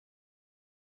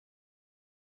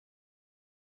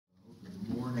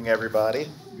Morning, everybody.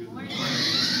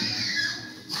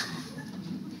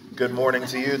 Good morning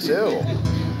to you, too.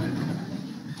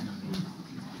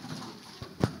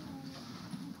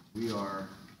 We are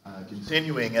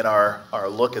continuing in our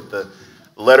look at the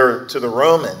letter to the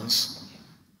Romans.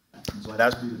 So I'd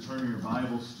ask you to turn your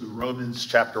Bibles to Romans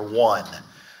chapter 1.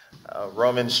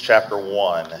 Romans chapter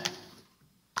 1.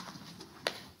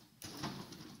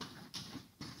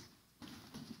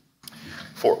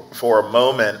 For a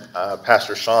moment,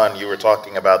 Pastor Sean, you were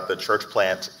talking about the church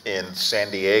plant in San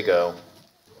Diego,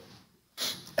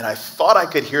 and I thought I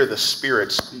could hear the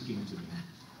Spirit speaking to me.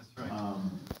 That's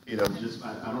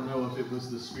right. I don't know if it was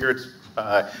the Spirit's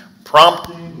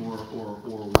prompting or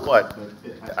what,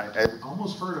 but I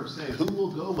almost heard him say, "Who will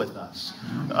go with us?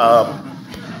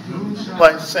 Whom shall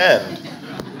I send?"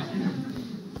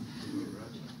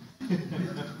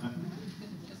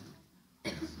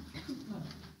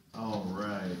 All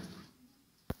right.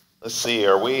 Let's see.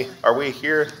 Are we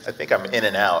here? I think I'm in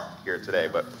and out here today,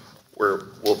 but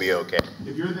we'll be okay.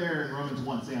 If you're there in Romans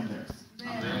 1, say I'm there.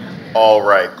 I'm there. All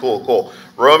right. Cool.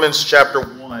 Romans chapter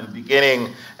 1,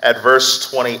 beginning at verse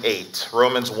 28.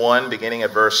 Romans 1, beginning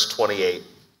at verse 28.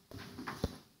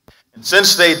 And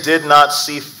since they did not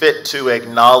see fit to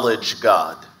acknowledge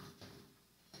God,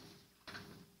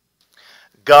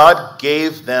 God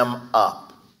gave them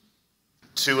up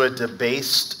to a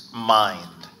debased mind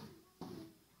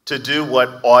to do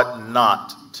what ought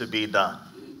not to be done.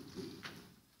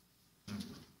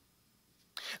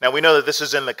 Now we know that this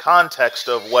is in the context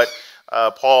of what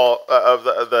Paul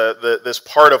this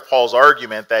part of Paul's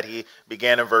argument that he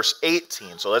began in verse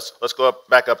 18. So let's go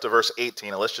back up to verse 18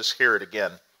 and let's just hear it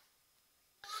again.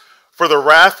 For the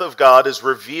wrath of God is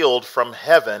revealed from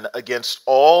heaven against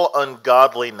all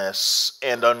ungodliness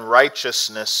and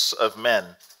unrighteousness of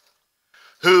men,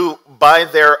 who by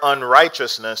their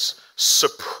unrighteousness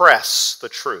suppress the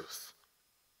truth.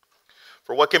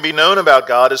 For what can be known about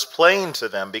God is plain to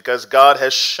them, because God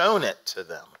has shown it to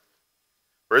them.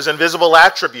 For his invisible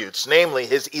attributes, namely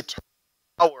his eternal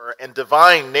power and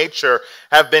divine nature,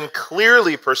 have been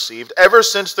clearly perceived ever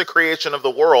since the creation of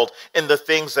the world in the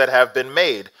things that have been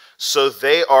made, so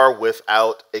they are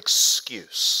without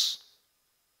excuse.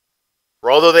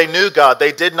 For although they knew God,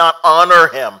 they did not honor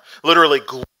him, literally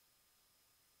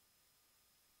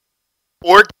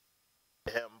or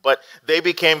him, but they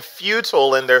became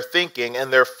futile in their thinking,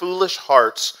 and their foolish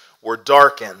hearts were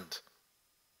darkened.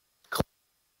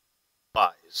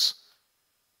 Eyes.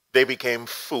 They became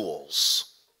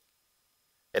fools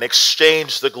and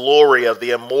exchanged the glory of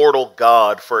the immortal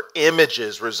God for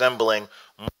images resembling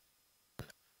and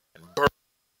birds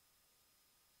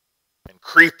and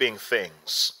creeping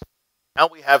things. Now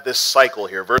we have this cycle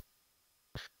here.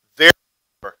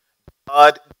 Therefore,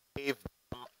 God gave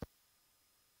them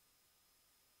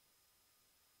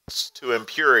to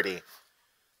impurity,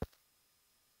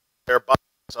 their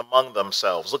bodies among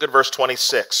themselves. Look at verse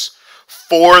 26.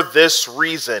 For this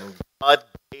reason, God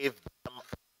gave them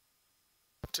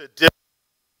to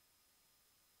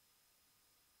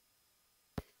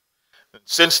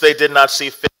since they did not see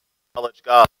fit to acknowledge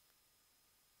God,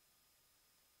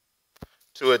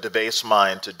 to a debased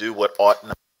mind to do what ought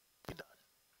not to be done.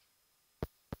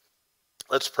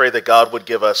 Let's pray that God would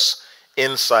give us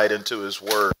insight into his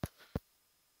word,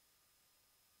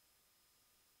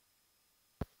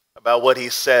 about what he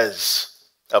says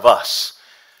of us,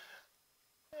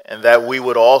 and that we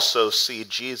would also see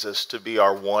Jesus to be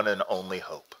our one and only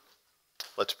hope.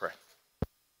 Let's pray.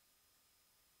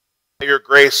 By your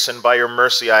grace and by your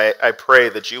mercy, I pray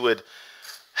that you would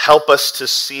help us to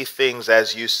see things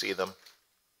as you see them.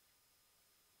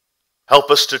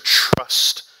 Help us to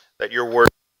trust that your word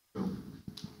is true.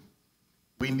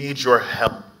 We need your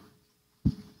help.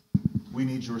 We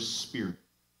need your spirit.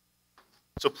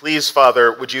 So please,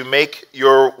 Father, would you make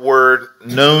your word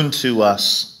known to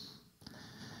us?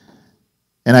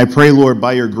 And I pray, Lord,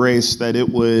 by your grace, that it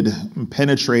would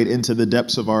penetrate into the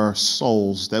depths of our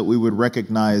souls, that we would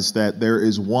recognize that there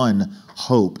is one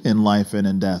hope in life and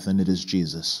in death, and it is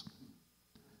Jesus.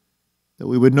 That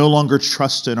we would no longer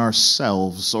trust in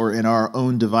ourselves or in our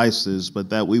own devices,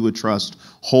 but that we would trust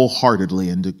wholeheartedly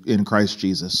in Christ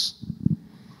Jesus.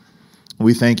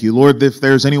 We thank you. Lord, if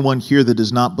there's anyone here that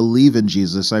does not believe in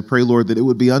Jesus, I pray, Lord, that it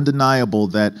would be undeniable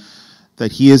that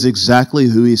he is exactly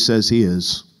who he says he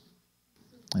is.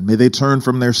 And may they turn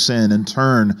from their sin and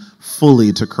turn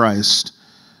fully to Christ,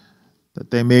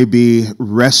 that they may be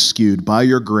rescued by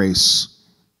your grace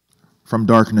from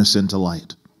darkness into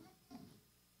light.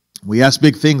 We ask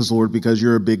big things, Lord, because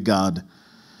you're a big God,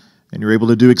 and you're able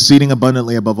to do exceeding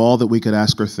abundantly above all that we could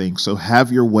ask or think. So have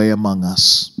your way among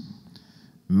us.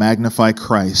 Magnify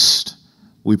Christ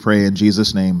We pray in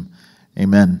Jesus' name,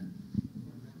 amen.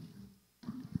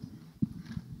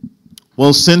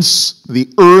 Well, since the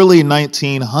early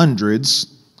 1900s,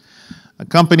 a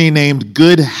company named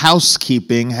Good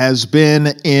Housekeeping has been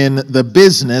in the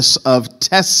business of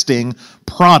testing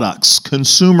products,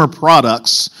 consumer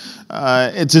products,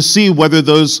 to see whether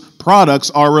those products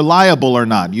are reliable or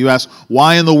not. You ask,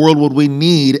 why in the world would we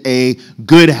need a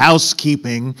Good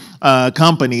Housekeeping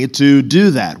company to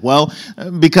do that? Well,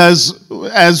 because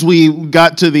as we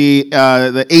got to the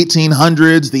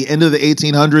 1800s, the end of the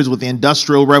 1800s with the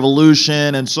Industrial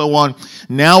Revolution and so on,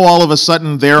 now all of a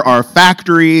sudden there are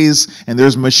factories and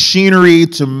there's machinery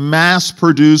to mass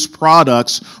produce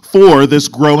products for this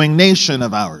growing nation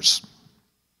of ours.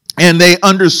 And they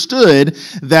understood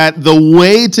that the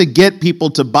way to get people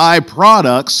to buy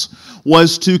products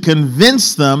was to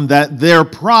convince them that their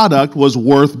product was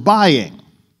worth buying.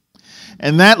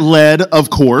 And that led, of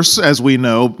course, as we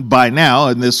know by now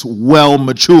in this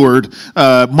well-matured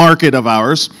market of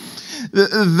ours,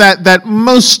 that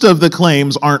most of the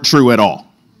claims aren't true at all.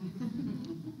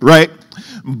 Right?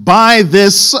 Buy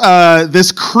this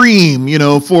cream,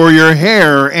 for your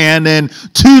hair, and in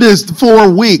 2 to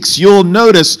 4 weeks, you'll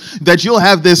notice that you'll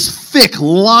have this thick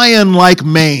lion-like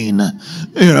mane,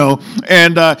 or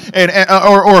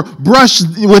brush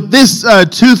with this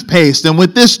toothpaste and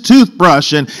with this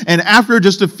toothbrush, and after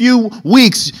just a few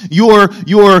weeks, your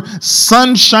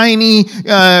sunshiny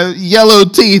yellow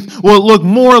teeth will look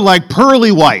more like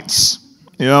pearly whites.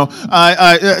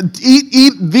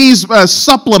 Eat these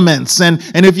supplements, and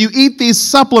if you eat these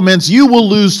supplements, you will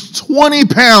lose 20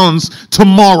 pounds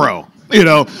tomorrow.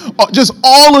 Just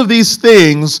all of these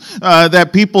things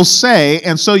that people say,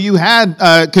 and so you had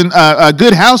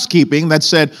Good Housekeeping that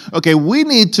said, okay, we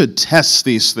need to test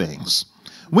these things.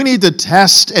 We need to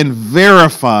test and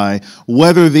verify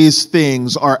whether these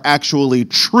things are actually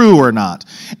true or not.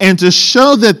 And to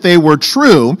show that they were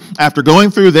true, after going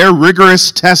through their rigorous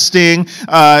testing,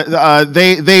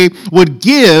 they would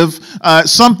give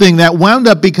something that wound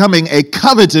up becoming a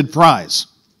coveted prize.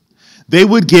 They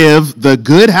would give the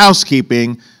Good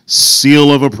Housekeeping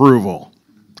seal of approval.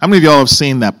 How many of y'all have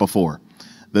seen that before?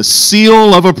 The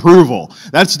seal of approval.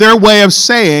 That's their way of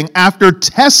saying, after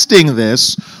testing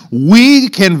this, we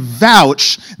can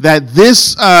vouch that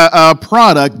this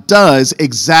product does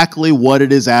exactly what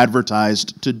it is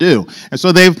advertised to do. And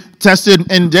so they've tested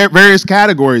in various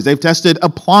categories. They've tested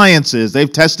appliances.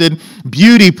 They've tested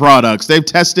beauty products. They've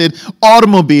tested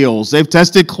automobiles. They've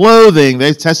tested clothing.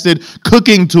 They've tested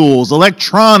cooking tools,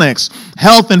 electronics,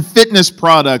 health and fitness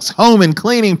products, home and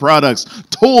cleaning products,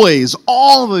 toys,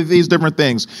 all of these different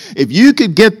things. If you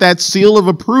could get that seal of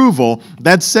approval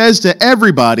that says to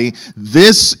everybody,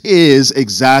 this is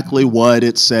exactly what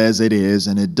it says it is,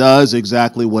 and it does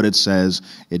exactly what it says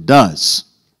it does.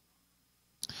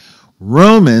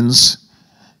 Romans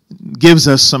gives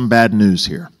us some bad news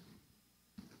here.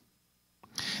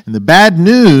 And the bad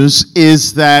news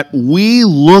is that we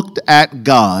looked at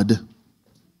God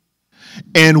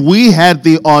and we had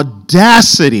the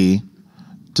audacity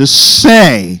to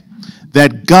say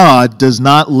that God does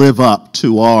not live up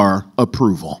to our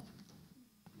approval.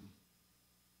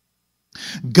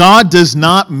 God does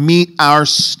not meet our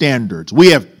standards. We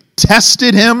have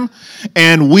tested him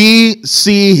and we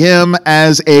see him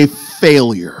as a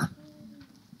failure.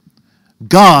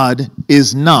 God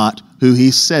is not who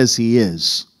he says he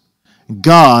is.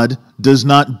 God does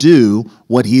not do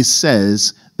what he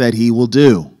says that he will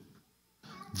do.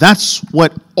 That's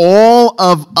what all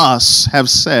of us have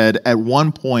said at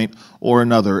one point or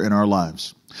another in our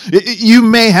lives. You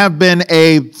may have been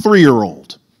a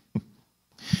 3-year-old.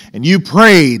 And you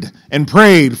prayed and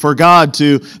prayed for God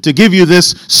to give you this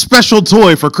special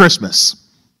toy for Christmas.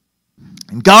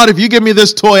 And God, if you give me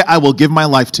this toy, I will give my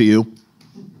life to you.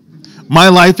 My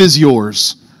life is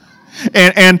yours.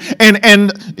 And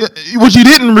what you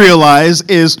didn't realize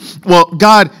is, well,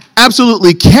 God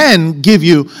absolutely can give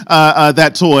you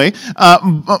that toy,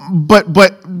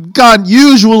 but God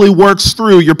usually works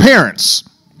through your parents.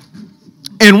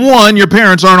 And one, your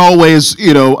parents aren't always,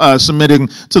 submitting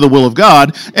to the will of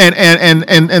God,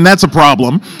 and that's a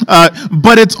problem.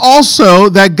 But it's also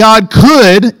that God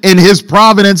could, in his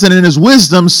providence and in his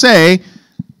wisdom, say,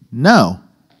 no.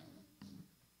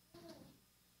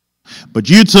 But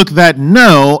you took that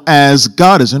no as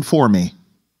God isn't for me.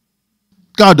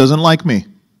 God doesn't like me.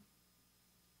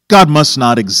 God must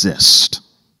not exist.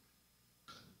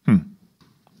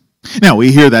 Now,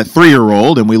 we hear that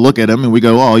 3-year-old and we look at him and we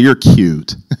go, oh, you're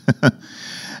cute.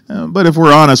 But if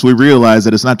we're honest, we realize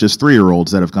that it's not just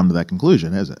 3-year-olds that have come to that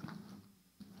conclusion, is it?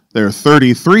 There are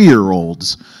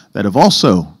 33-year-olds that have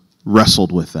also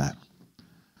wrestled with that.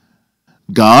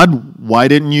 God, why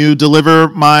didn't you deliver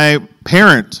my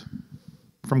parent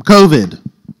from COVID?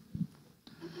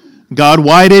 God,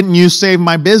 why didn't you save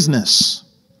my business?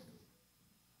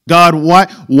 God,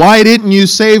 why didn't you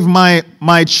save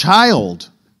my child?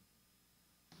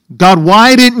 God,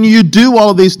 why didn't you do all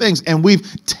of these things? And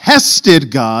we've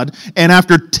tested God, and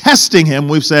after testing him,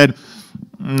 we've said,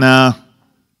 nah,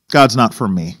 God's not for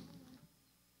me.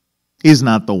 He's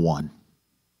not the one.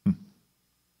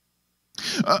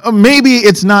 Maybe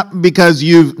it's not because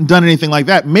you've done anything like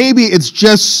that. Maybe it's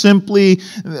just simply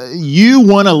you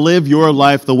want to live your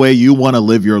life the way you want to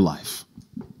live your life.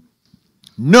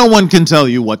 No one can tell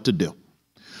you what to do.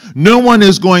 No one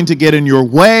is going to get in your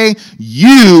way.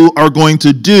 You are going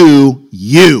to do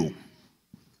you.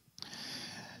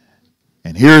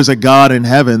 And here's a God in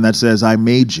heaven that says, I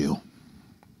made you.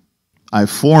 I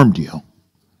formed you.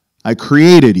 I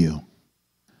created you.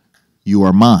 You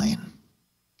are mine.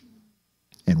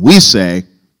 And we say,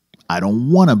 I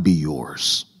don't want to be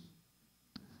yours.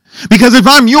 Because if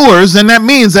I'm yours, then that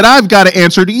means that I've got to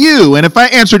answer to you. And if I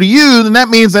answer to you, then that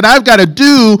means that I've got to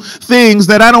do things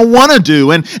that I don't want to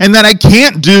do. And that I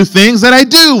can't do things that I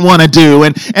do want to do.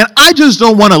 And I just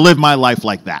don't want to live my life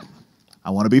like that.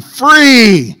 I want to be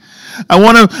free. I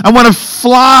want to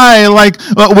fly like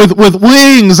with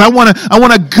wings. I want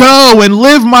to go and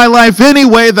live my life any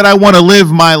way that I want to live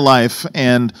my life.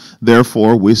 And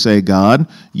therefore, we say, God,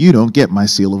 you don't get my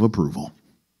seal of approval.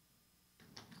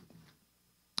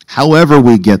 However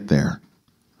we get there,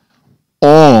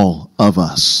 all of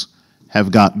us have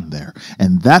gotten there.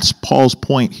 And that's Paul's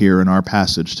point here in our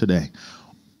passage today.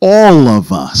 All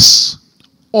of us,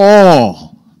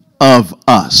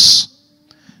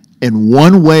 in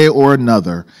one way or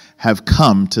another, have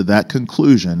come to that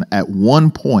conclusion at one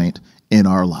point in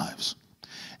our lives.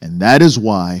 And that is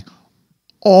why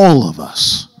all of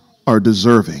us are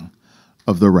deserving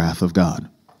of the wrath of God.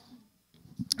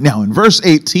 Now, in verse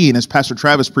 18, as Pastor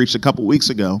Travis preached a couple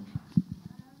weeks ago,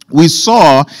 we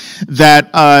saw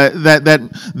that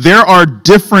that there are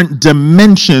different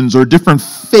dimensions or different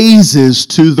phases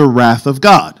to the wrath of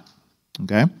God.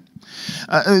 Okay?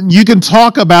 You can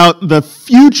talk about the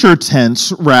future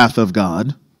tense wrath of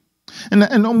God,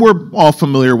 and we're all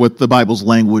familiar with the Bible's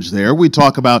language there. We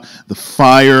talk about the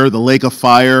fire, the lake of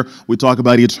fire. We talk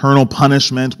about eternal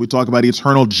punishment. We talk about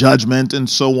eternal judgment and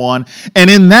so on. And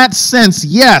in that sense,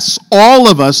 yes, all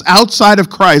of us outside of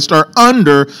Christ are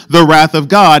under the wrath of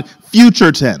God,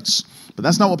 future tense. But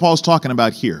that's not what Paul's talking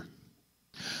about here.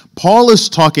 Paul is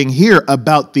talking here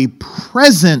about the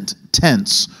present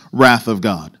tense wrath of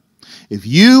God. If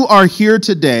you are here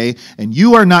today and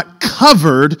you are not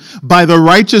covered by the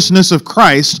righteousness of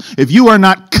Christ, if you are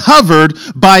not covered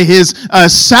by his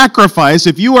sacrifice,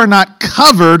 if you are not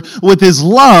covered with his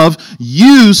love,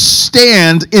 you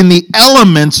stand in the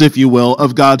elements, if you will,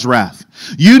 of God's wrath.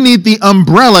 You need the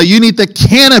umbrella, you need the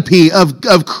canopy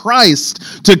of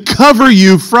Christ to cover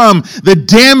you from the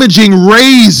damaging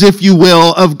rays, if you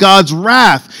will, of God's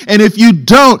wrath. And if you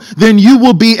don't, then you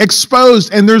will be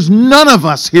exposed. And there's none of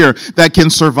us here that can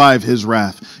survive his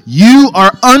wrath. You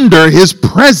are under his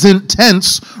present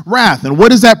tense wrath. And what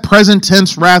does that present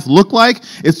tense wrath look like?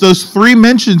 It's those three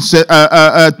mentions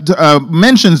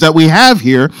that we have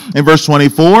here in verse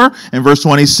 24, in verse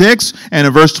 26, and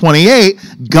in verse 28.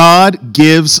 God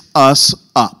gives us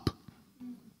up.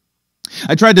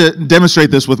 I tried to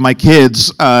demonstrate this with my kids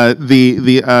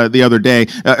the other day.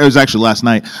 It was actually last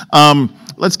night.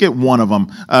 Let's get one of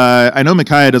them. I know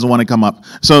Micaiah doesn't want to come up.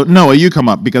 So, Noah, you come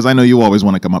up, because I know you always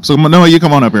want to come up. So, Noah, you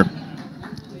come on up here.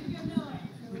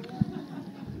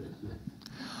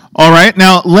 All right.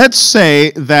 Now, let's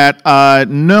say that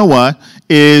Noah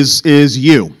is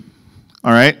you.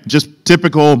 All right. Just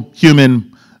typical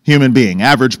human being,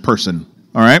 average person.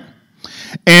 All right.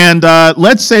 And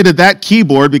let's say that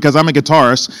keyboard, because I'm a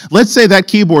guitarist, let's say that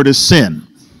keyboard is sin.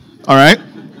 All right.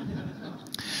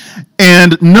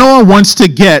 And Noah wants to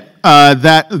get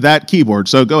that keyboard.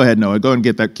 So go ahead, Noah. Go and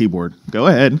get that keyboard. Go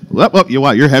ahead.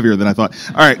 You're heavier than I thought.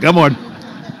 All right, come on.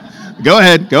 Go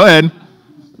ahead.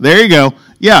 There you go.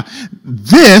 Yeah.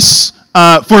 This,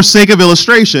 for sake of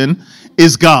illustration,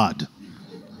 is God.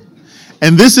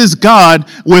 And this is God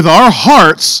with our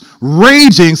hearts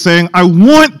raging, saying, I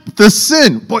want the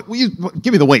sin. Boy,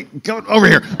 give me the weight. Go over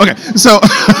here. Okay, so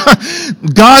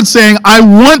God saying, I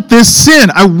want this sin.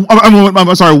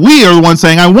 I'm sorry, we are the ones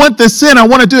saying, I want this sin. I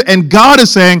want to do it. And God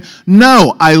is saying,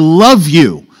 no, I love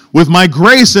you. With my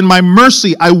grace and my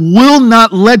mercy, I will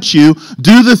not let you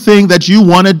do the thing that you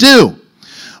want to do.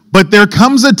 But there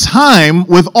comes a time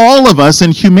with all of us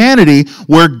in humanity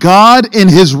where God in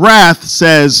his wrath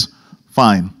says,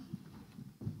 fine.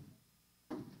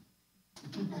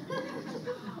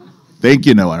 Thank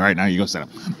you, Noah. All right, now you go sit down.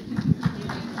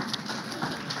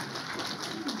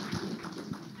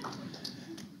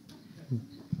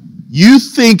 You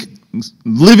think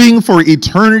living for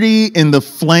eternity in the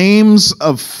flames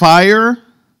of fire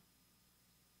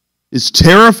is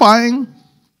terrifying?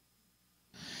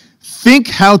 Think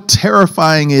how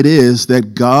terrifying it is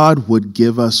that God would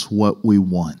give us what we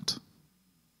want.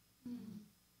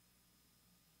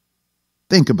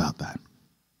 Think about that.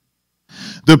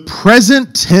 The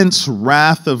present tense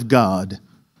wrath of God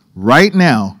right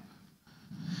now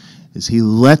is He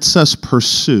lets us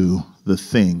pursue the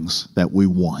things that we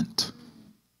want.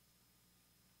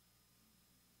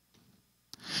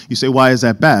 You say, why is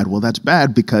that bad? Well, that's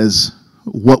bad because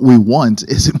what we want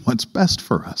isn't what's best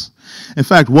for us. In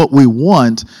fact, what we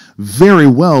want very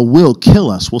well will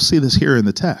kill us. We'll see this here in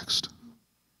the text.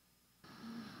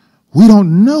 We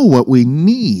don't know what we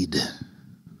need.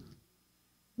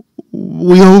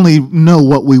 We only know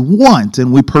what we want,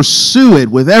 and we pursue it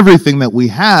with everything that we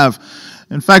have.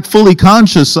 In fact, fully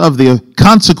conscious of the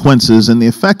consequences and the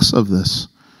effects of this.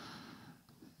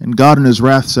 And God in His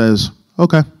wrath says,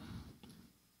 okay,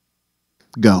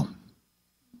 go.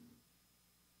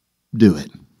 Do it.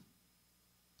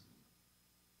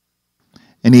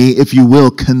 And He, if you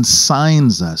will,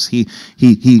 consigns us. He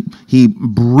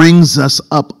brings us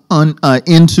up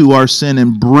into our sin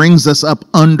and brings us up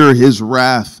under His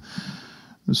wrath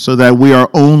so that we are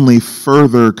only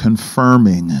further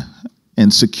confirming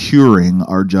and securing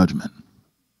our judgment.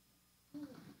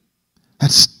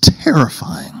 That's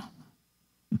terrifying.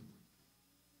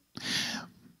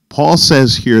 Paul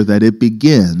says here that it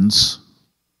begins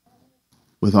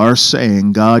with our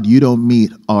saying, God, you don't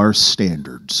meet our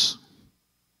standards.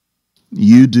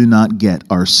 You do not get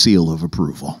our seal of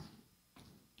approval.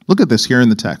 Look at this here in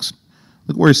the text.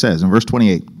 Look where he says in verse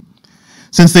 28.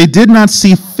 Since they did not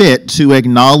see fit to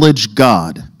acknowledge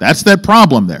God. That's that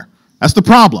problem there. That's the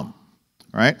problem.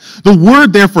 Right? The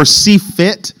word there for see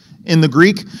fit in the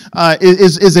Greek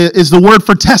is the word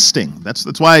for testing.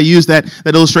 That's why I use that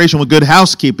illustration with Good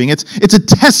Housekeeping. It's a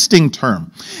testing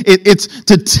term. It's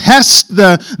to test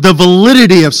the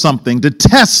validity of something, to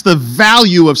test the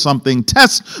value of something,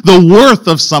 test the worth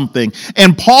of something.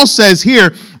 And Paul says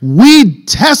here, we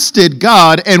tested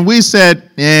God and we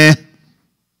said,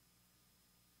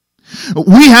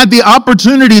 We had the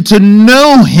opportunity to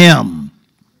know Him.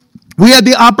 We had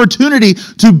the opportunity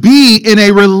to be in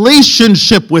a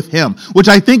relationship with Him, which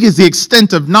I think is the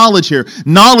extent of knowledge here.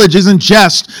 Knowledge isn't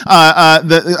just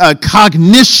the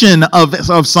cognition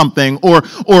of something or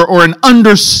an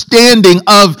understanding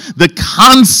of the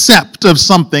concept of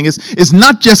something. It's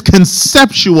not just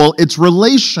conceptual, it's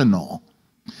relational.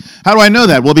 How do I know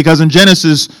that? Well, because in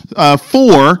Genesis 4,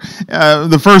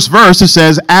 the first verse, it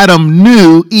says, Adam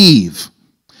knew Eve.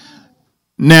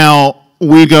 Now,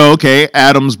 we go, okay,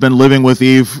 Adam's been living with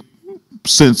Eve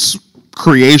since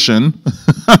creation,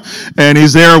 and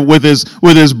he's there with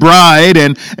his bride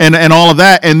and all of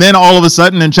that. And then all of a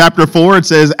sudden in chapter 4, it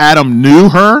says Adam knew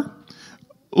her,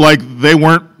 like they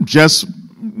weren't just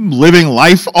living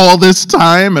life all this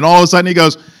time. And all of a sudden he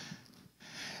goes,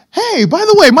 hey, by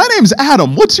the way, my name's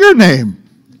Adam. What's your name?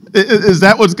 Is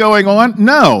that what's going on?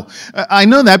 No. I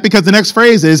know that because the next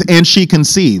phrase is, and she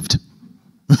conceived.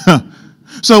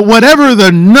 So whatever the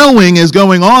knowing is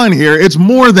going on here, it's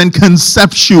more than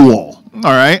conceptual,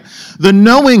 all right? The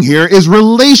knowing here is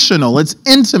relational. It's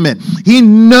intimate. He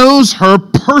knows her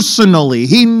personally.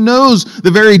 He knows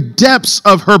the very depths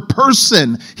of her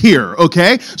person here,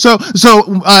 okay? So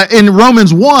in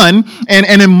Romans 1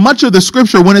 and in much of the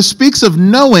scripture, when it speaks of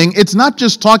knowing, it's not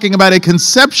just talking about a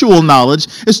conceptual knowledge.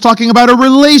 It's talking about a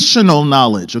relational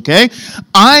knowledge, okay?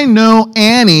 I know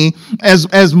Annie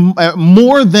as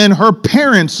more than her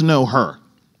parents know her.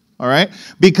 All right?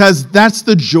 Because that's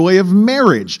the joy of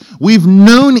marriage. We've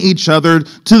known each other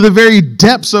to the very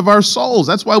depths of our souls.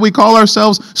 That's why we call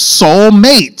ourselves soul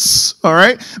mates. All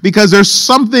right? Because there's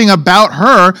something about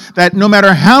her that no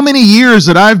matter how many years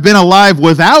that I've been alive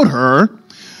without her,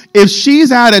 if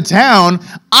she's out of town,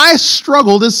 I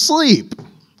struggle to sleep.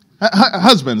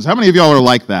 Husbands, how many of y'all are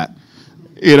like that?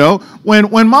 You know,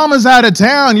 when mama's out of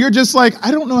town, you're just like, I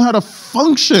don't know how to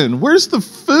function. Where's the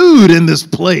food in this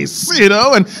place? You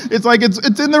know, and it's like it's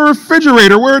in the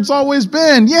refrigerator where it's always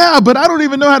been. Yeah, but I don't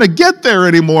even know how to get there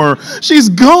anymore. She's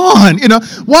gone. You know,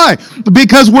 why?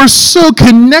 Because we're so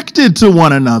connected to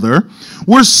one another.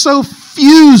 We're so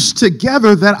fused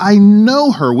together that I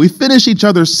know her. We finish each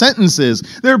other's sentences.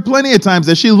 There are plenty of times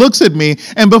that she looks at me,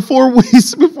 and before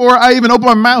I even open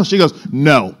my mouth, she goes,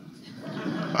 no.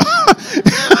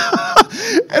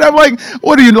 And I'm like,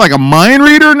 what are you, like a mind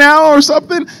reader now or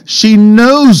something? She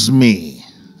knows me.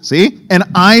 See? And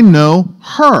I know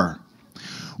her.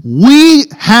 We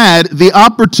had the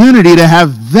opportunity to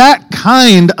have that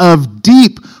kind of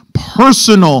deep,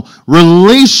 personal,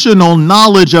 relational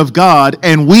knowledge of God,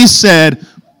 and we said,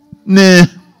 nah,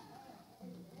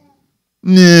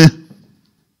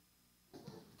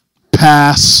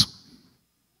 pass.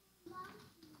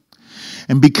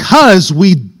 And because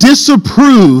we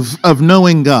disapprove of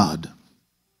knowing God,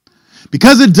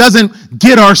 because it doesn't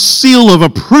get our seal of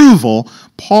approval,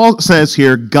 Paul says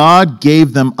here, God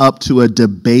gave them up to a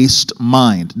debased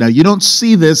mind. Now, you don't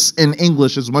see this in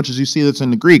English as much as you see this in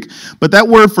the Greek, but that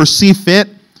word for see fit,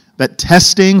 that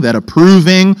testing, that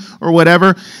approving, or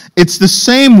whatever, it's the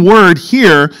same word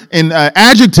here in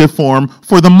adjective form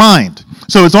for the mind.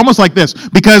 So it's almost like this.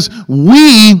 Because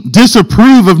we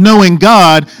disapprove of knowing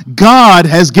God, God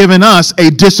has given us a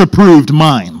disapproved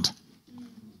mind.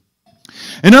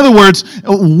 In other words,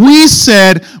 we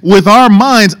said with our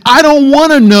minds, I don't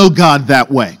want to know God that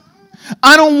way.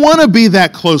 I don't want to be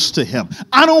that close to him.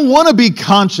 I don't want to be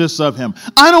conscious of him.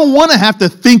 I don't want to have to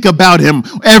think about him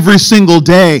every single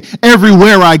day,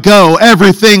 everywhere I go,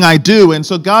 everything I do. And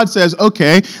so God says,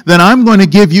 okay, then I'm going to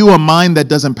give you a mind that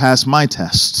doesn't pass my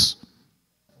tests.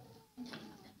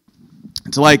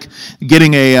 It's like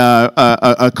getting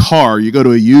a car. You go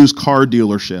to a used car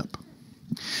dealership,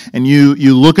 and you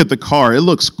look at the car. It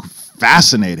looks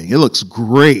fascinating. It looks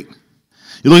great.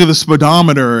 You look at the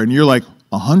speedometer, and you're like,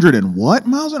 100 and what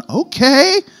miles an hour?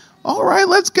 Okay, all right,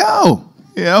 let's go.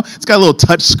 You know, it's got a little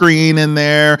touch screen in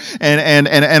there,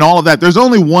 and all of that. There's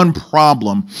only one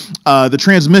problem. The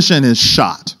transmission is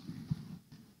shot.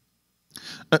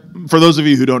 For those of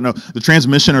you who don't know, the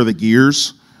transmission are the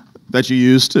gears that you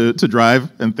use to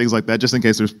drive and things like that, just in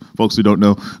case there's folks who don't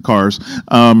know cars,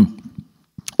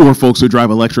 or folks who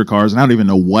drive electric cars, and I don't even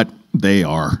know what they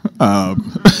are.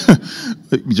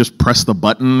 You just press the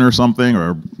button or something,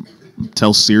 or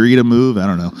tell Siri to move, I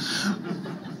don't know.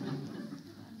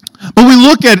 But we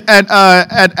look at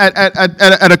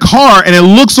a car, and it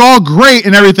looks all great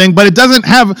and everything, but it doesn't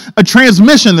have a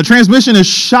transmission. The transmission is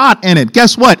shot in it.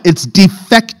 Guess what? It's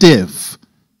defective.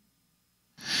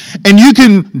 And you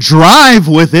can drive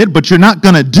with it, but you're not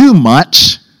going to do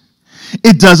much.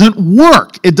 It doesn't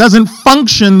work. It doesn't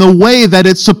function the way that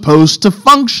it's supposed to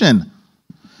function.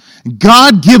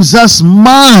 God gives us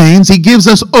minds. He gives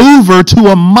us over to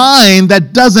a mind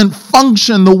that doesn't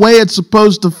function the way it's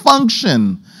supposed to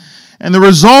function. And the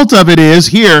result of it is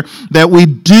here that we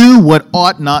do what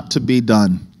ought not to be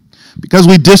done. Because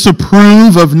we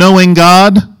disapprove of knowing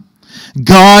God,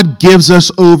 God gives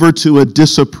us over to a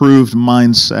disapproved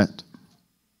mindset.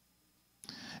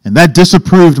 And that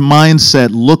disapproved mindset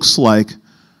looks like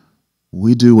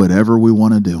we do whatever we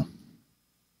want to do.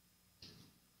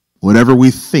 Whatever we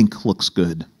think looks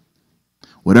good.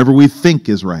 Whatever we think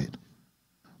is right.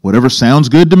 Whatever sounds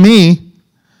good to me,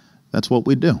 that's what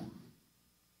we do.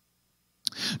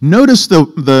 Notice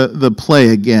the play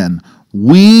again.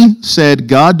 We said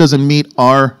God doesn't meet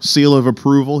our seal of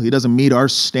approval. He doesn't meet our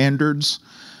standards.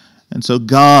 And so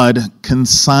God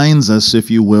consigns us, if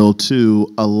you will,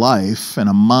 to a life and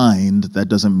a mind that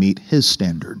doesn't meet his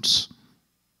standards.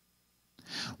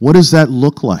 What does that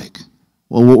look like?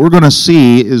 Well, what we're going to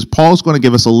see is Paul's going to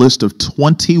give us a list of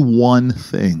 21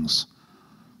 things.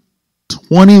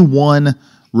 21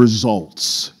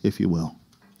 results, if you will.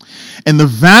 And the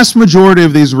vast majority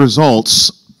of these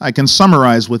results, I can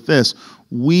summarize with this.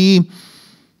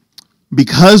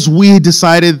 Because we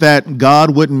decided that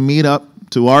God wouldn't meet up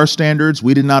to our standards,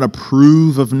 we did not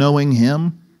approve of knowing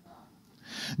him,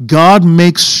 God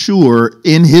makes sure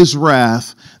in his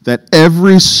wrath that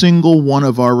every single one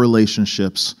of our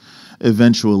relationships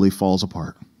eventually falls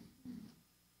apart.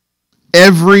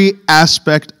 Every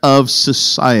aspect of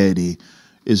society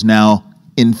is now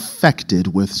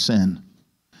infected with sin.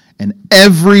 And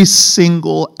every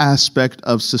single aspect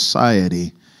of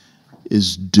society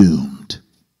is doomed.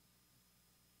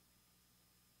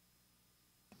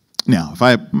 Now, if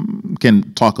I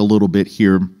can talk a little bit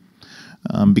here,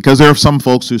 because there are some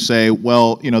folks who say,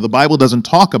 well, the Bible doesn't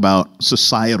talk about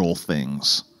societal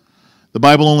things. The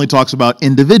Bible only talks about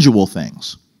individual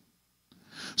things.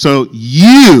 So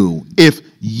if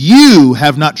you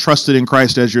have not trusted in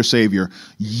Christ as your Savior,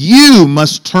 you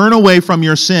must turn away from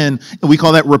your sin, and we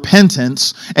call that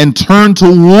repentance, and turn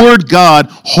toward God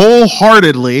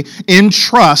wholeheartedly in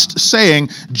trust, saying,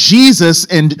 Jesus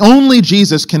and only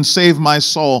Jesus can save my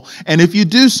soul. And if you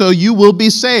do so, you will be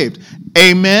saved.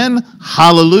 Amen.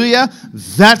 Hallelujah.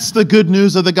 That's the good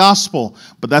news of the gospel.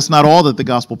 But that's not all that the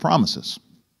gospel promises.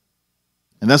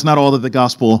 And that's not all that the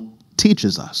gospel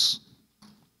teaches us.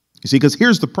 You see, because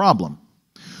here's the problem.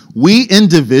 We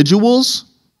individuals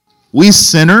We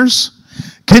sinners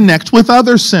connect with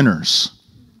other sinners.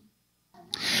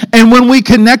 And when we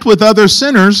connect with other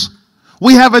sinners,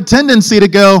 we have a tendency to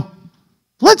go,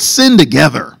 let's sin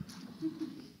together.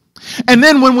 And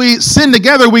then when we sin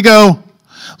together, we go,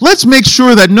 let's make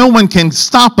sure that no one can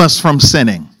stop us from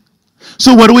sinning.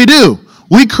 So what do?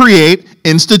 We create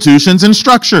institutions and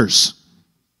structures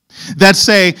that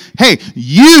say, hey,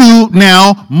 you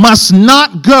now must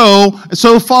not go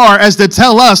so far as to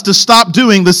tell us to stop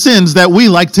doing the sins that we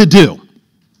like to do.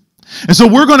 And so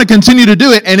we're going to continue to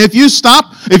do it. And if you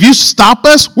stop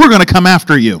us, we're going to come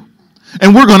after you.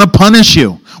 And we're going to punish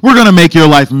you. We're going to make your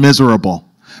life miserable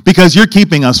because you're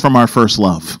keeping us from our first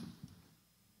love.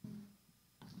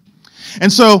 And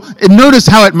so notice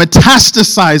how it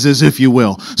metastasizes, if you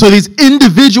will. So these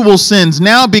individual sins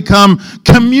now become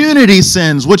community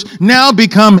sins, which now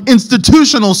become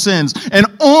institutional sins, and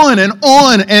on and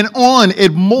on and on.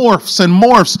 It morphs and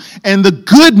morphs. And the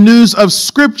good news of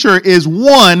Scripture is,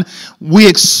 one, we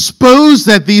expose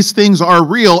that these things are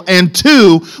real, and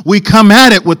two, we come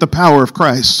at it with the power of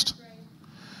Christ.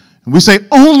 And we say,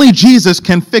 only Jesus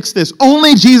can fix this.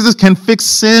 Only Jesus can fix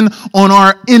sin on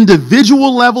our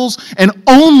individual levels, and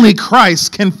only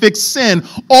Christ can fix sin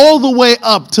all the way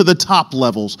up to the top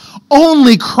levels.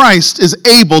 Only Christ is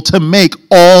able to make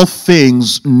all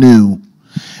things new.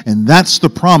 And that's the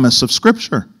promise of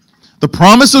Scripture. The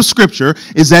promise of Scripture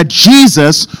is that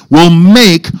Jesus will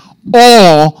make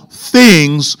all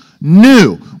things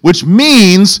new, which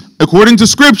means, according to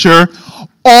Scripture,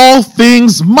 all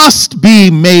things must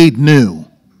be made new.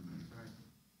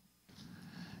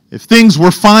 If things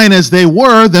were fine as they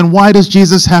were, then why does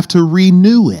Jesus have to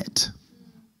renew it?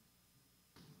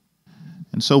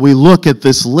 And so we look at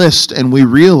this list and we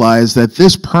realize that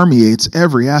this permeates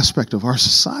every aspect of our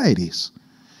societies.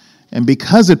 And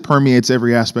because it permeates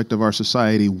every aspect of our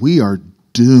society, we are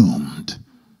doomed.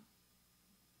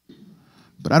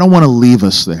 But I don't want to leave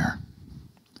us there.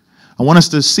 I want us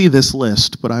to see this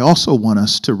list, but I also want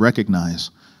us to recognize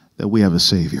that we have a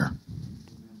Savior.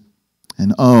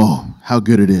 And oh, how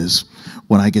good it is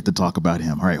when I get to talk about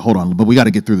him. All right, hold on, but we got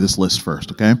to get through this list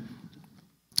first, okay?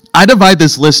 I divide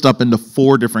this list up into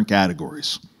four different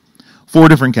categories.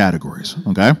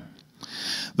 Okay?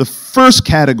 The first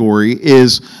category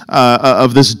is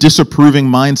of this disapproving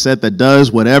mindset that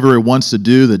does whatever it wants to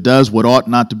do, that does what ought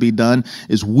not to be done,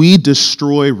 is we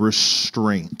destroy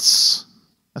restraints.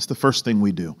 That's the first thing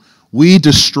we do. We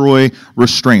destroy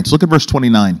restraints. Look at verse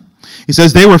 29. He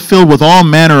says, they were filled with all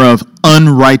manner of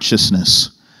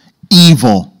unrighteousness,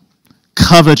 evil,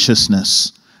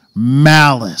 covetousness,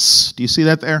 malice. Do you see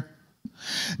that there?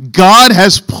 God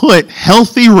has put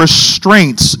healthy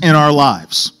restraints in our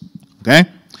lives. Okay?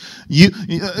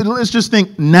 Let's just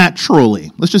think naturally.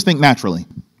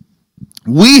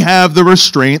 We have the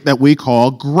restraint that we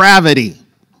call gravity.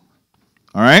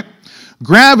 All right?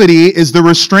 Gravity is the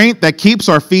restraint that keeps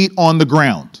our feet on the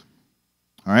ground.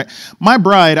 All right? My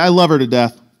bride, I love her to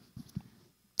death.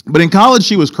 But in college,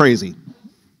 she was crazy.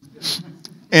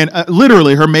 And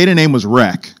literally, her maiden name was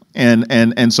Wreck.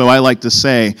 And so I like to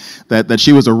say that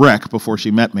she was a wreck before she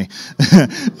met me.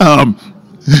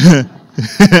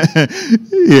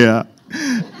 Yeah.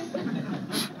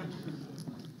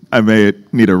 I may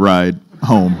need a ride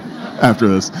home after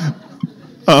this.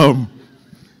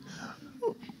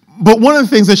 But one of the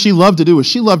things that she loved to do is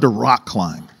she loved to rock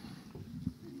climb.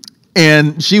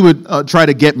 And she would try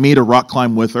to get me to rock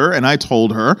climb with her. And I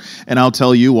told her, and I'll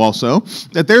tell you also,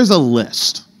 that there's a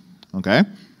list, okay?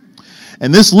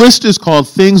 And this list is called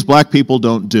Things Black People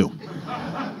Don't Do.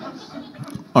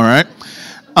 All right?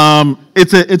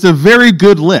 It's a very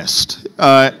good list.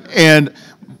 And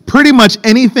pretty much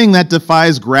anything that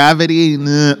defies gravity,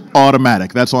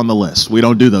 automatic. That's on the list. We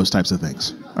don't do those types of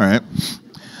things. All right?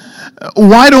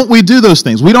 Why don't we do those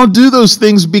things? We don't do those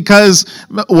things because,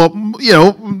 well,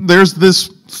 there's this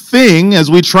thing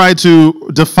as we try to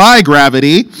defy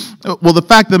gravity. Well, the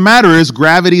fact of the matter is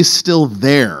gravity is still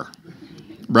there,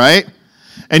 right?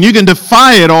 And you can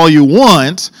defy it all you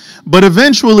want, but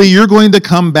eventually you're going to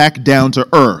come back down to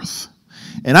earth.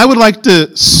 And I would like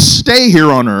to stay here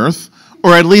on earth,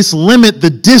 or at least limit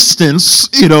the distance,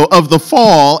 of the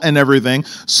fall and everything,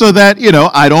 so that,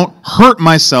 I don't hurt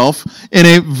myself in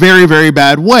a very, very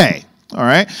bad way. All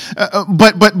right?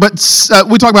 But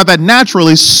we talk about that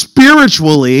naturally.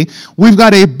 Spiritually, we've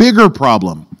got a bigger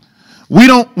problem. We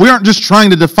aren't just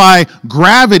trying to defy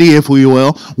gravity, if we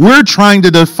will. We're trying to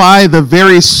defy the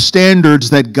very standards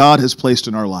that God has placed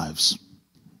in our lives.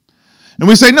 And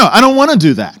we say, no, I don't want to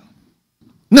do that.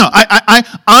 No,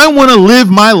 I want to live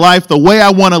my life the way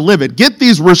I want to live it. Get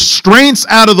these restraints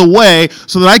out of the way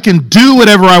so that I can do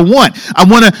whatever I want. I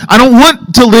don't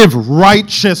want to live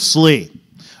righteously.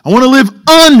 I want to live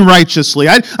unrighteously.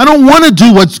 I don't want to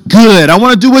do what's good. I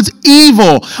want to do what's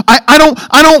evil. I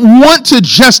don't want to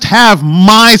just have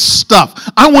my stuff.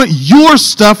 I want your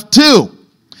stuff too.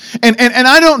 And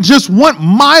I don't just want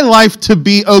my life to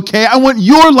be okay. I want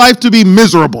your life to be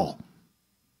miserable.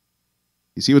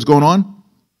 You see what's going on?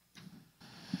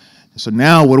 So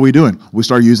now what are we doing? We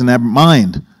start using that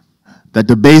mind, that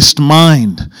debased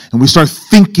mind, and we start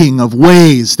thinking of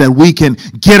ways that we can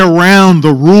get around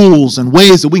the rules and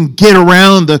ways that we can get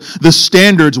around the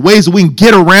standards, ways that we can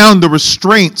get around the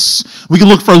restraints. We can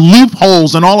look for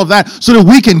loopholes and all of that so that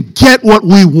we can get what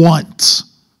we want.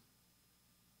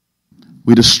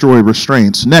 We destroy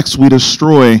restraints. Next, we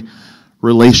destroy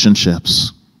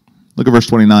relationships. Look at verse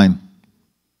 29.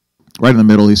 Right in the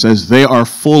middle, he says, they are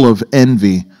full of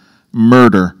envy,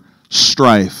 murder,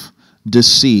 strife,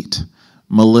 deceit,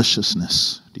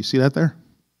 maliciousness. Do you see that there?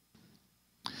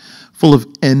 Full of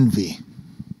envy.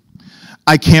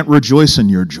 I can't rejoice in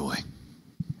your joy.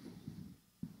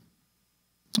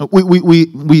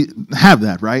 We have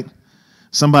that, right?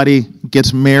 Somebody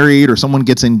gets married or someone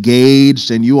gets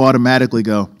engaged and you automatically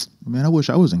go, man, I wish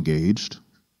I was engaged.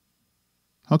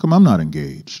 How come I'm not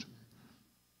engaged?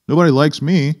 Nobody likes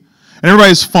me. And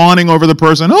everybody's fawning over the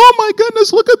person. Oh my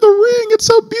goodness, look at the ring. It's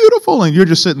so beautiful. And you're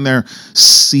just sitting there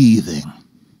seething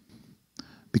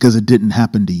because it didn't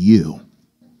happen to you.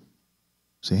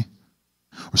 See?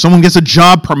 Or someone gets a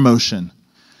job promotion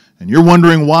and you're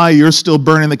wondering why you're still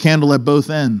burning the candle at both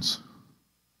ends.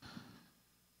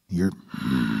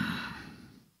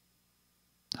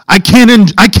 I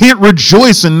can't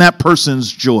rejoice in that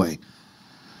person's joy.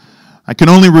 I can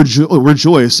only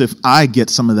rejoice if I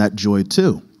get some of that joy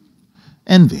too.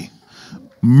 Envy,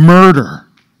 murder.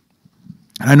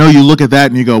 And I know you look at that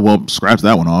and you go, well, scratch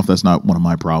that one off. That's not one of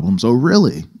my problems. Oh,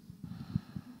 really?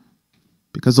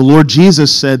 Because the Lord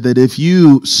Jesus said that if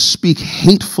you speak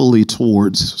hatefully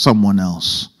towards someone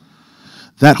else,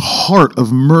 that heart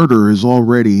of murder is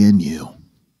already in you.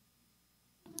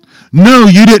 No,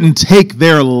 you didn't take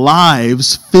their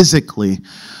lives physically.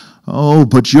 Oh,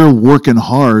 but you're working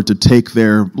hard to take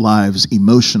their lives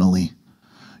emotionally.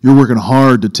 You're working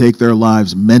hard to take their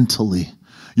lives mentally.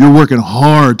 You're working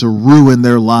hard to ruin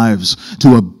their lives,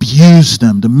 to abuse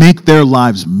them, to make their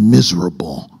lives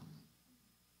miserable.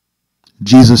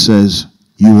 Jesus says,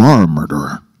 you are a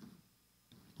murderer.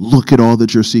 Look at all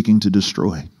that you're seeking to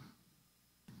destroy.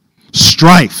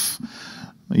 Strife.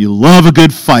 You love a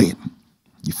good fight.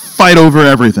 You fight over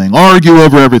everything, argue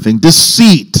over everything.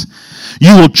 Deceit.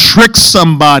 You will trick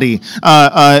somebody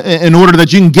in order that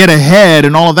you can get ahead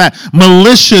and all of that.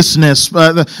 Maliciousness.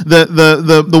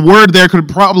 The word there could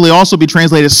probably also be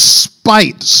translated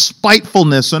spite,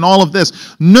 spitefulness, and all of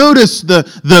this. Notice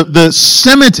the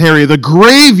cemetery, the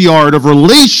graveyard of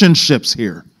relationships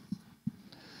here.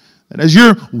 And as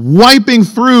you're wiping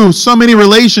through so many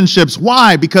relationships,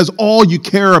 why? Because all you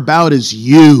care about is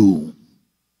you.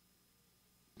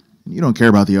 You don't care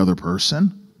about the other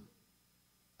person.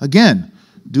 Again,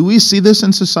 do we see this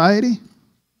in society?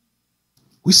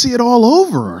 We see it all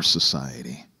over our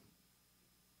society.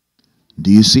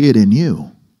 Do you see it in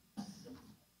you?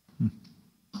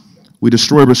 We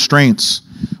destroy restraints.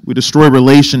 We destroy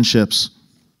relationships.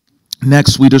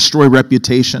 Next, we destroy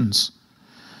reputations.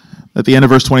 At the end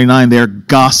of verse 29, they are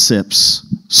gossips,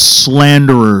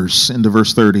 slanderers, into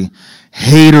verse 30,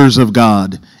 haters of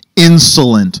God,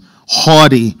 insolent,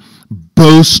 haughty,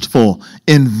 boastful,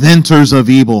 inventors of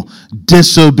evil,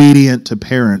 disobedient to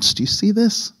parents. Do you see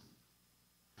this?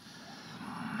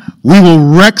 We will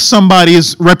wreck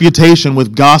somebody's reputation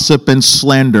with gossip and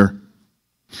slander.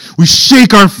 We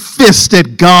shake our fist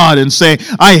at God and say,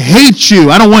 I hate you.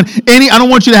 I don't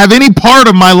want you to have any part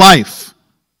of my life.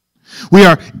 We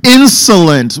are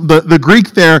insolent. The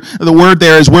Greek there, the word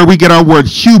there is where we get our word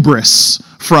hubris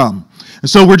from. And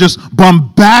so we're just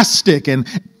bombastic and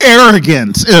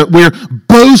arrogant. We're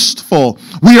boastful.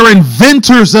 We are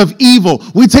inventors of evil.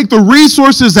 We take the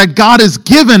resources that God has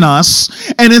given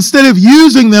us, and instead of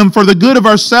using them for the good of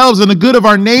ourselves and the good of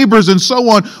our neighbors and so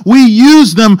on, we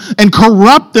use them and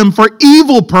corrupt them for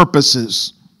evil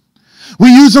purposes. We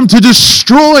use them to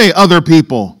destroy other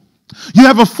people. You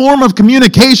have a form of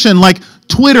communication like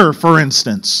Twitter, for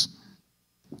instance.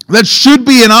 That should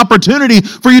be an opportunity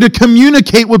for you to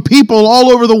communicate with people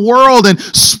all over the world and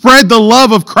spread the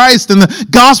love of Christ and the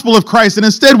gospel of Christ. And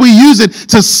instead we use it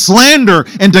to slander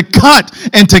and to cut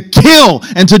and to kill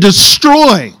and to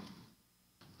destroy.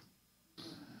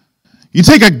 You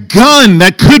take a gun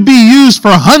that could be used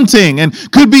for hunting and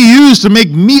could be used to make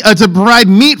meat, to provide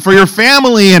meat for your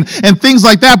family and things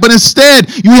like that. But instead,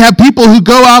 you have people who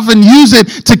go off and use it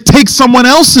to take someone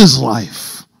else's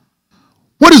life.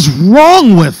 What is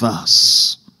wrong with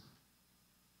us?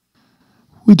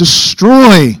 We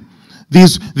destroy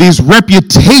these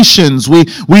reputations. We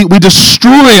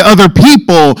destroy other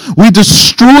people. We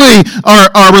destroy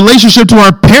our relationship to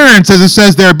our parents, as it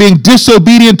says there, being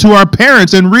disobedient to our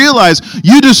parents. And realize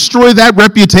you destroy that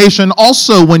reputation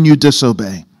also when you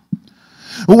disobey.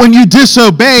 When you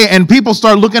disobey and people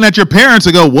start looking at your parents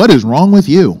and go, what is wrong with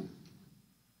you?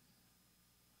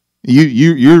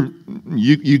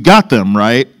 You got them,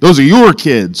 right? Those are your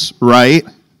kids, right?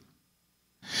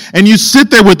 And you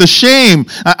sit there with the shame.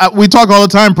 We talk all the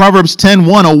time, Proverbs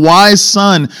 10:1, a wise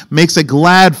son makes a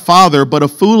glad father, but a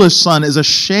foolish son is a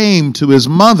shame to his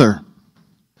mother.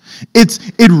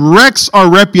 It wrecks our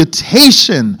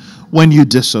reputation when you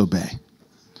disobey.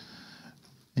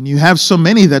 And you have so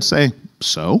many that say,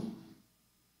 so?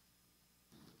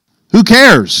 Who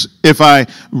cares if I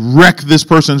wreck this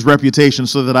person's reputation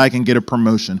so that I can get a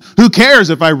promotion? Who cares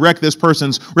if I wreck this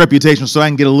person's reputation so I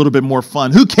can get a little bit more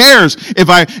fun? Who cares if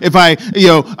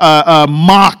I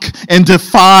mock and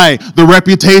defy the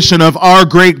reputation of our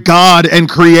great God and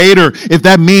Creator if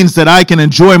that means that I can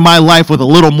enjoy my life with a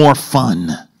little more fun?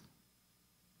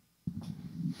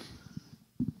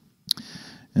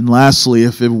 And lastly,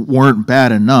 if it weren't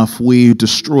bad enough, we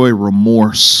destroy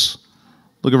remorse.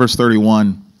 Look at verse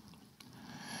 31.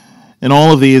 In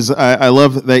all of these, I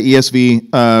love that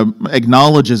ESV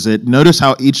acknowledges it. Notice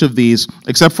how each of these,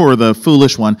 except for the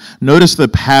foolish one, notice the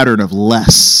pattern of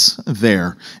less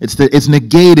there. It's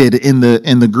negated in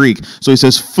the Greek. So he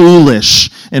says foolish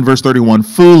in verse 31.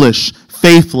 Foolish,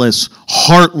 faithless,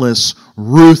 heartless,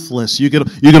 ruthless. You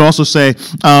could also say,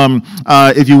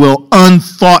 if you will,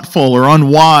 unthoughtful or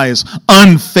unwise,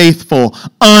 unfaithful,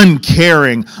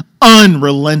 uncaring,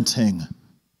 unrelenting.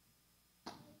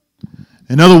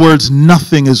 In other words,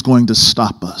 nothing is going to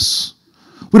stop us.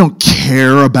 We don't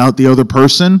care about the other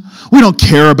person. We don't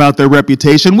care about their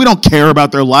reputation. We don't care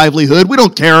about their livelihood. We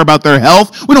don't care about their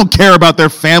health. We don't care about their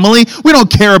family. We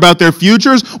don't care about their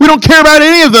futures. We don't care about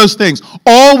any of those things.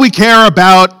 All we care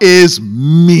about is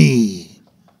me.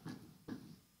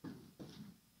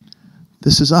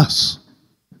 This is us.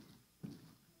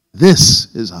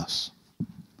 This is us.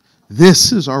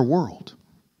 This is our world.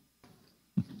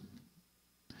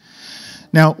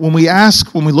 Now, when we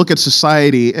look at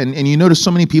society, and you notice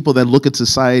so many people that look at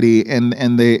society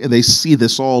and they see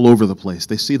this all over the place.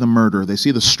 They see the murder, they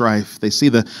see the strife, they see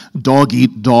the dog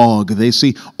eat dog, they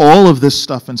see all of this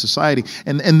stuff in society.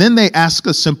 And then they ask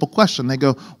a simple question. They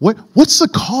go, what's the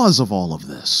cause of all of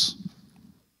this?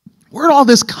 Where'd all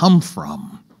this come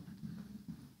from?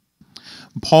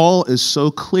 Paul is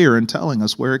so clear in telling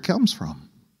us where it comes from.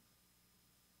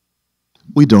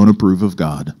 We don't approve of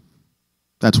God.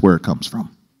 That's where it comes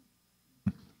from.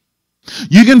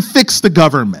 You can fix the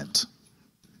government.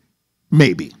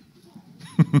 Maybe.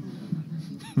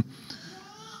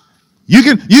 You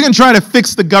can try to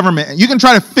fix the government. You can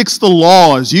try to fix the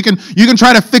laws. You can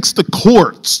try to fix the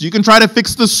courts. You can try to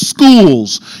fix the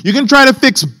schools. You can try to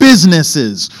fix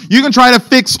businesses. You can try to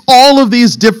fix all of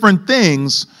these different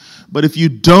things. But if you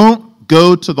don't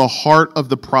go to the heart of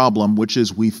the problem, which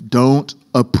is we don't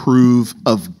approve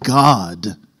of God,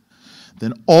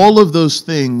 then all of those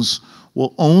things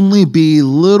will only be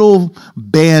little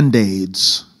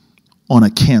Band-Aids on a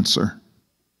cancer.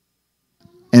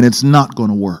 And it's not going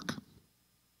to work.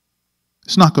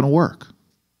 It's not going to work.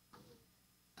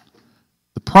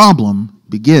 The problem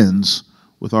begins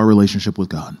with our relationship with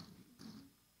God.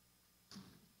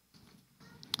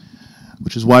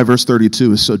 Which is why verse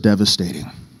 32 is so devastating.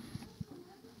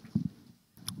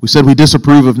 We said we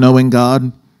disapprove of knowing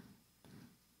God.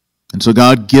 And so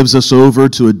God gives us over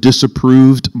to a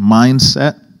disapproved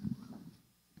mindset.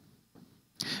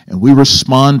 And we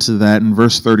respond to that in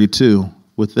verse 32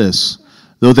 with this.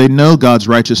 Though they know God's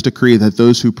righteous decree that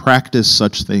those who practice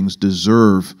such things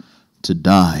deserve to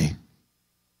die.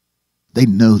 They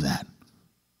know that.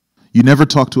 You never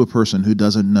talk to a person who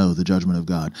doesn't know the judgment of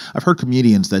God. I've heard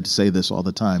comedians that say this all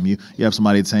the time. You have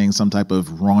somebody saying some type of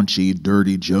raunchy,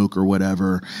 dirty joke or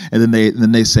whatever, and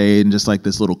then they say in just like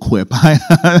this little quip,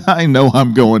 I know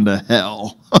I'm going to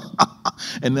hell.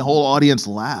 And the whole audience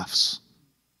laughs.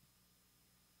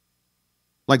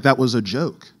 Like that was a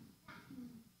joke.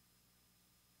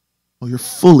 Well, you're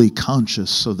fully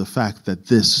conscious of the fact that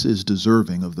this is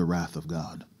deserving of the wrath of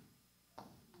God.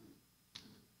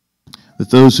 that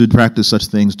those who practice such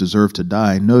things deserve to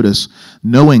die. Notice,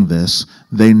 knowing this,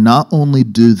 they not only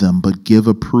do them, but give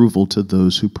approval to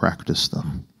those who practice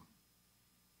them.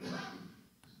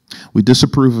 We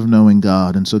disapprove of knowing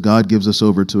God, and so God gives us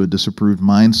over to a disapproved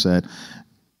mindset.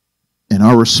 And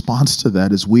our response to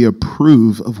that is we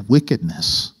approve of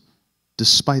wickedness,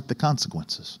 despite the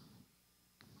consequences.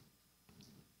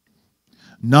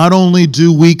 Not only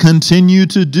do we continue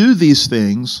to do these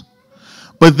things,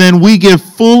 but then we give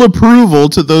full approval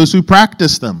to those who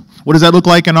practice them. What does that look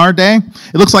like in our day?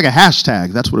 It looks like a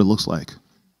hashtag. That's what it looks like.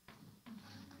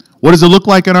 What does it look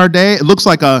like in our day? It looks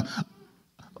like a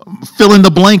fill in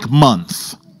the blank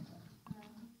month.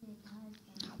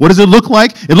 What does it look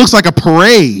like? It looks like a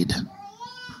parade.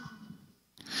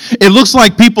 It looks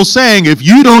like people saying, if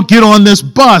you don't get on this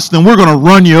bus, then we're going to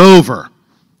run you over.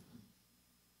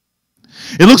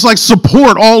 It looks like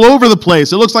support all over the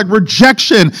place. It looks like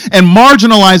rejection and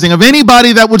marginalizing of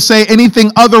anybody that would say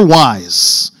anything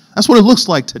otherwise. That's what it looks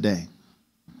like today.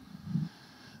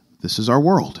 This is our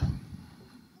world.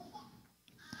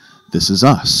 This is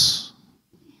us,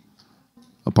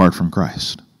 apart from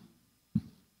Christ.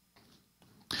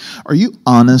 Are you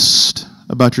honest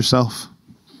about yourself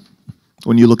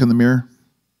when you look in the mirror?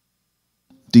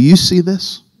 Do you see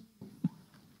this?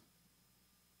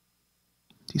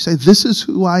 Do you say, this is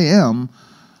who I am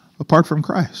apart from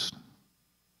Christ?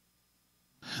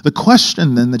 The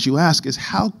question then that you ask is,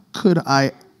 how could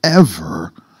I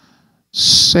ever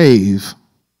save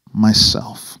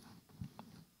myself?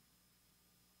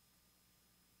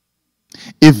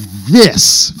 If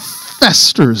this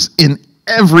festers in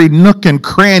every nook and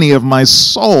cranny of my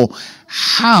soul,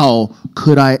 how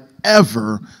could I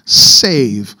ever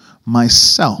save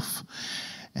myself?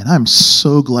 And I'm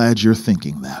so glad you're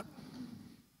thinking that.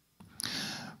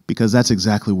 Because that's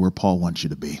exactly where Paul wants you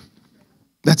to be.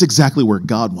 That's exactly where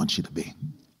God wants you to be.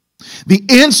 The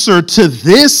answer to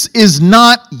this is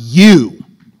not you.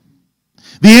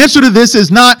 The answer to this is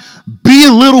not be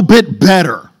a little bit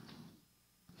better.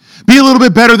 Be a little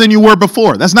bit better than you were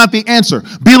before. That's not the answer.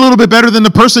 Be a little bit better than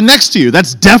the person next to you.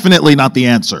 That's definitely not the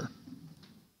answer.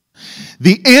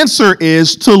 The answer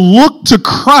is to look to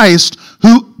Christ,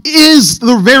 who is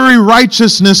the very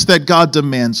righteousness that God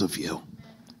demands of you.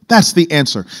 That's the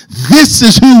answer. This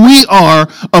is who we are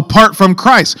apart from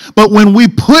Christ. But when we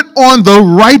put on the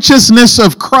righteousness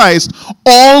of Christ,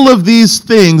 all of these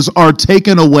things are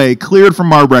taken away, cleared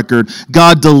from our record.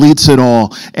 God deletes it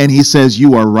all, and he says,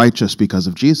 you are righteous because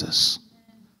of Jesus.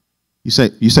 You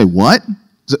say what?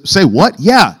 Say what?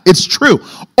 Yeah, it's true.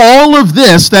 All of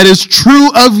this that is true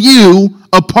of you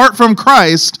apart from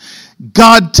Christ,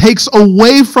 God takes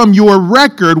away from your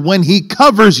record when he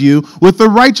covers you with the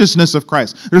righteousness of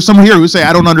Christ. There's someone here who say,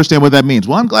 I don't understand what that means.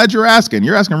 Well, I'm glad you're asking.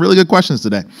 You're asking really good questions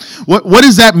today. What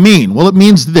does that mean? Well, it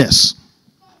means this.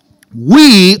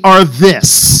 We are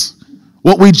this,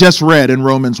 what we just read in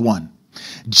Romans 1.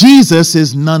 Jesus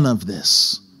is none of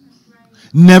this.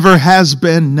 Never has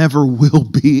been, never will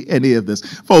be any of this.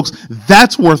 Folks,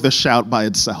 that's worth a shout by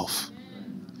itself.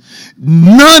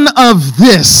 None of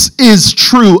this is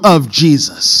true of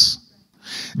Jesus.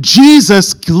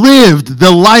 Jesus lived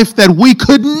the life that we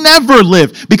could never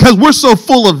live because we're so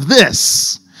full of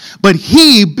this. But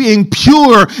he, being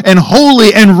pure and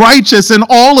holy and righteous in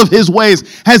all of his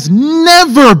ways, has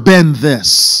never been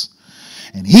this.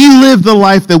 And he lived the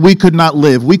life that we could not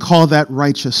live. We call that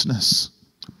righteousness.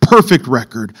 Perfect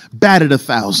record, batted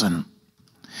 1,000.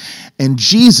 And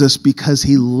Jesus, because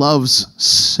he loves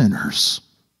sinners,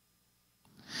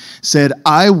 said,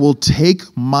 I will take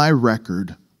my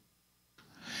record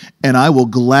and I will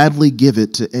gladly give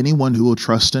it to anyone who will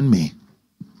trust in me.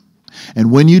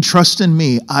 And when you trust in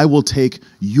me, I will take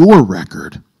your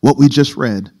record, what we just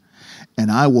read,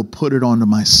 and I will put it onto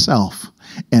myself,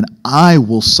 and I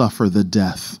will suffer the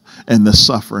death and the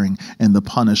suffering and the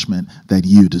punishment that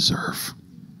you deserve.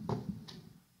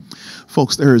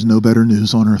 Folks, there is no better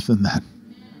news on earth than that.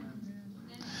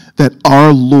 That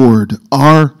our Lord,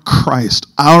 our Christ,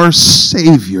 our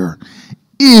Savior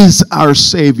is our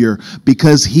Savior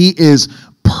because he is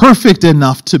perfect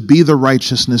enough to be the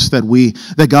righteousness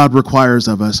that God requires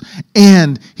of us.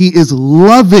 And he is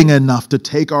loving enough to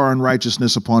take our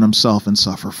unrighteousness upon himself and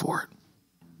suffer for it.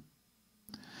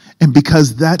 And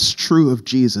because that's true of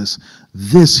Jesus,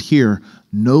 this here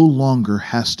no longer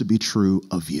has to be true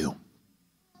of you.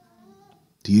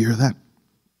 Do you hear that?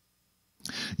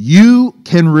 You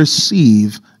can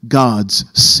receive God's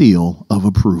seal of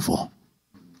approval.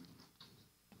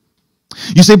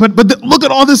 You say, but look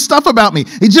at all this stuff about me.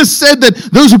 He just said that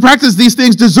those who practice these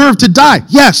things deserve to die.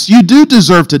 Yes, you do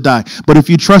deserve to die. But if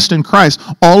you trust in Christ,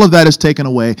 all of that is taken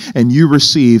away and you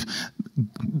receive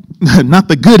not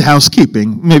the good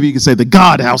housekeeping, maybe you could say the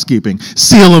God housekeeping,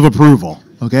 seal of approval.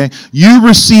 Okay? You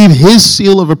receive his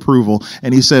seal of approval,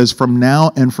 and he says, from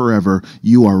now and forever,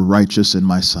 you are righteous in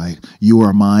my sight. You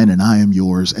are mine, and I am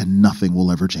yours, and nothing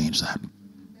will ever change that.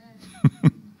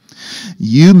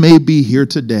 You may be here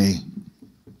today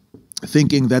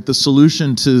thinking that the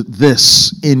solution to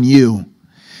this in you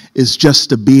is just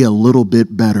to be a little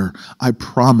bit better. I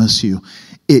promise you,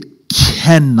 it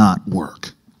cannot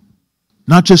work.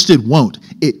 Not just it won't,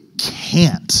 it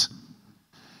can't,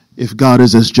 if God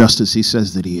is as just as he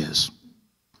says that he is.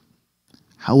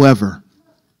 However,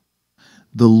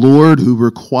 the Lord who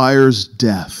requires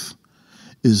death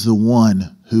is the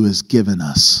one who has given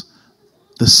us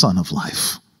the Son of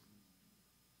Life.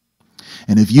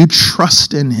 And if you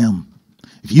trust in him,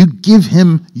 if you give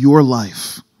him your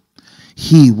life,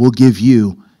 he will give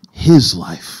you his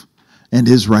life and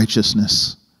his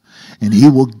righteousness. And he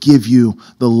will give you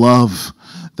the love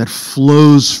that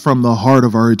flows from the heart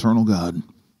of our eternal God.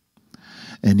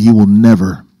 And he will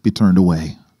never be turned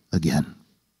away again.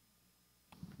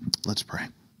 Let's pray.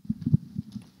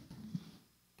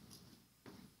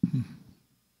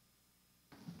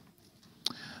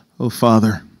 Oh,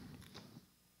 Father,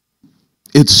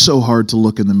 it's so hard to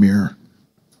look in the mirror.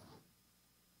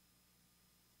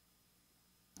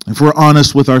 If we're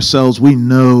honest with ourselves, we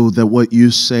know that what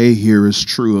you say here is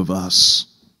true of us.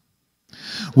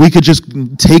 We could just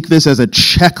take this as a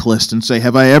checklist and say,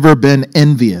 have I ever been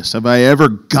envious? Have I ever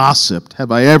gossiped?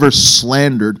 Have I ever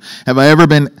slandered? Have I ever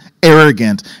been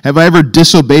arrogant? Have I ever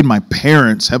disobeyed my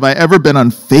parents? Have I ever been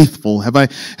unfaithful? Have I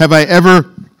ever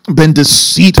been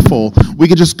deceitful? We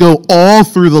could just go all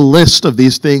through the list of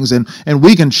these things and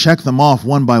we can check them off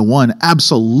one by one.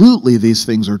 Absolutely, these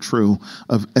things are true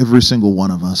of every single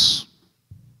one of us.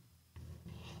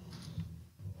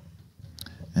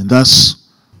 And thus,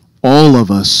 all of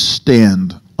us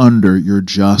stand under your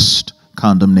just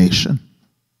condemnation.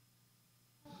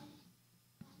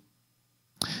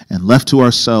 And left to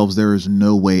ourselves, there is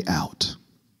no way out.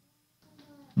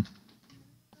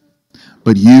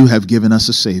 But you have given us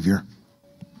a Savior.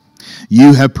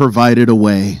 You have provided a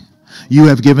way. You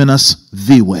have given us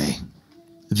the way,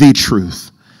 the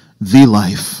truth, the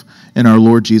life in our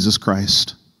Lord Jesus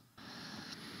Christ.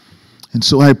 And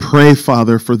so I pray,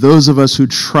 Father, for those of us who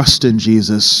trust in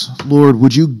Jesus, Lord,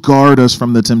 would you guard us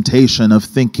from the temptation of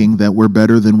thinking that we're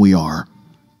better than we are?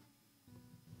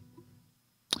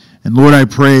 And Lord, I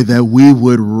pray that we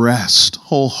would rest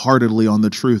wholeheartedly on the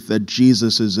truth that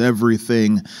Jesus is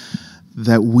everything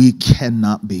that we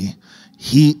cannot be.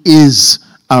 He is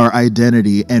our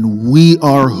identity, and we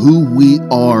are who we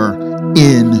are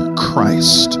in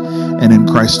Christ and in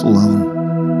Christ alone.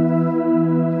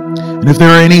 And if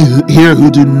there are any here who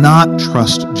do not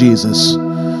trust Jesus,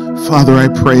 Father, I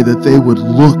pray that they would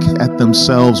look at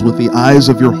themselves with the eyes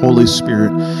of your Holy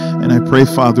Spirit. And I pray,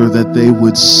 Father, that they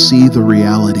would see the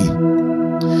reality.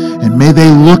 And may they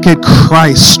look at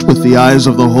Christ with the eyes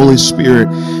of the Holy Spirit.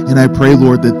 And I pray,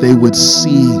 Lord, that they would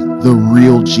see the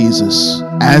real Jesus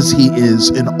as he is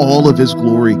in all of his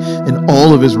glory, in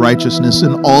all of his righteousness,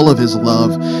 in all of his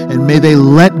love. And may they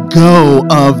let go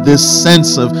of this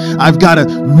sense of, I've got to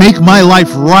make my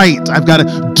life right. I've got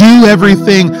to do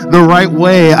everything the right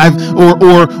way.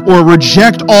 Or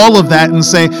reject all of that and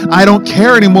say, I don't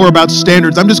care anymore about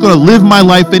standards. I'm just going to live my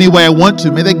life any way I want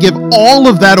to. May they give all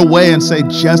of that away and say,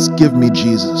 just give me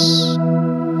Jesus.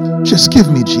 Just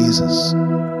give me Jesus.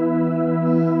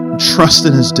 Trust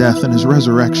in his death and his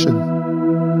resurrection.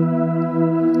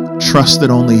 Trust that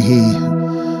only he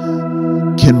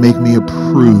can make me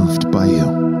approved by you.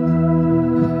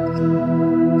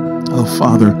 Oh,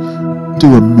 Father,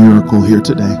 do a miracle here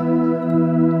today.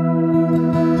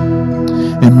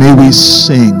 And may we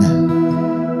sing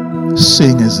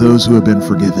as those who have been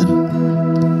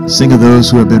forgiven. Sing as those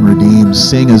who have been redeemed.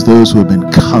 Sing as those who have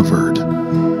been covered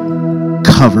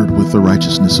with the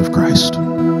righteousness of Christ.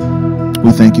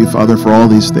 We thank you, Father, for all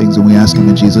these things, and we ask them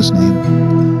in Jesus'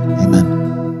 name.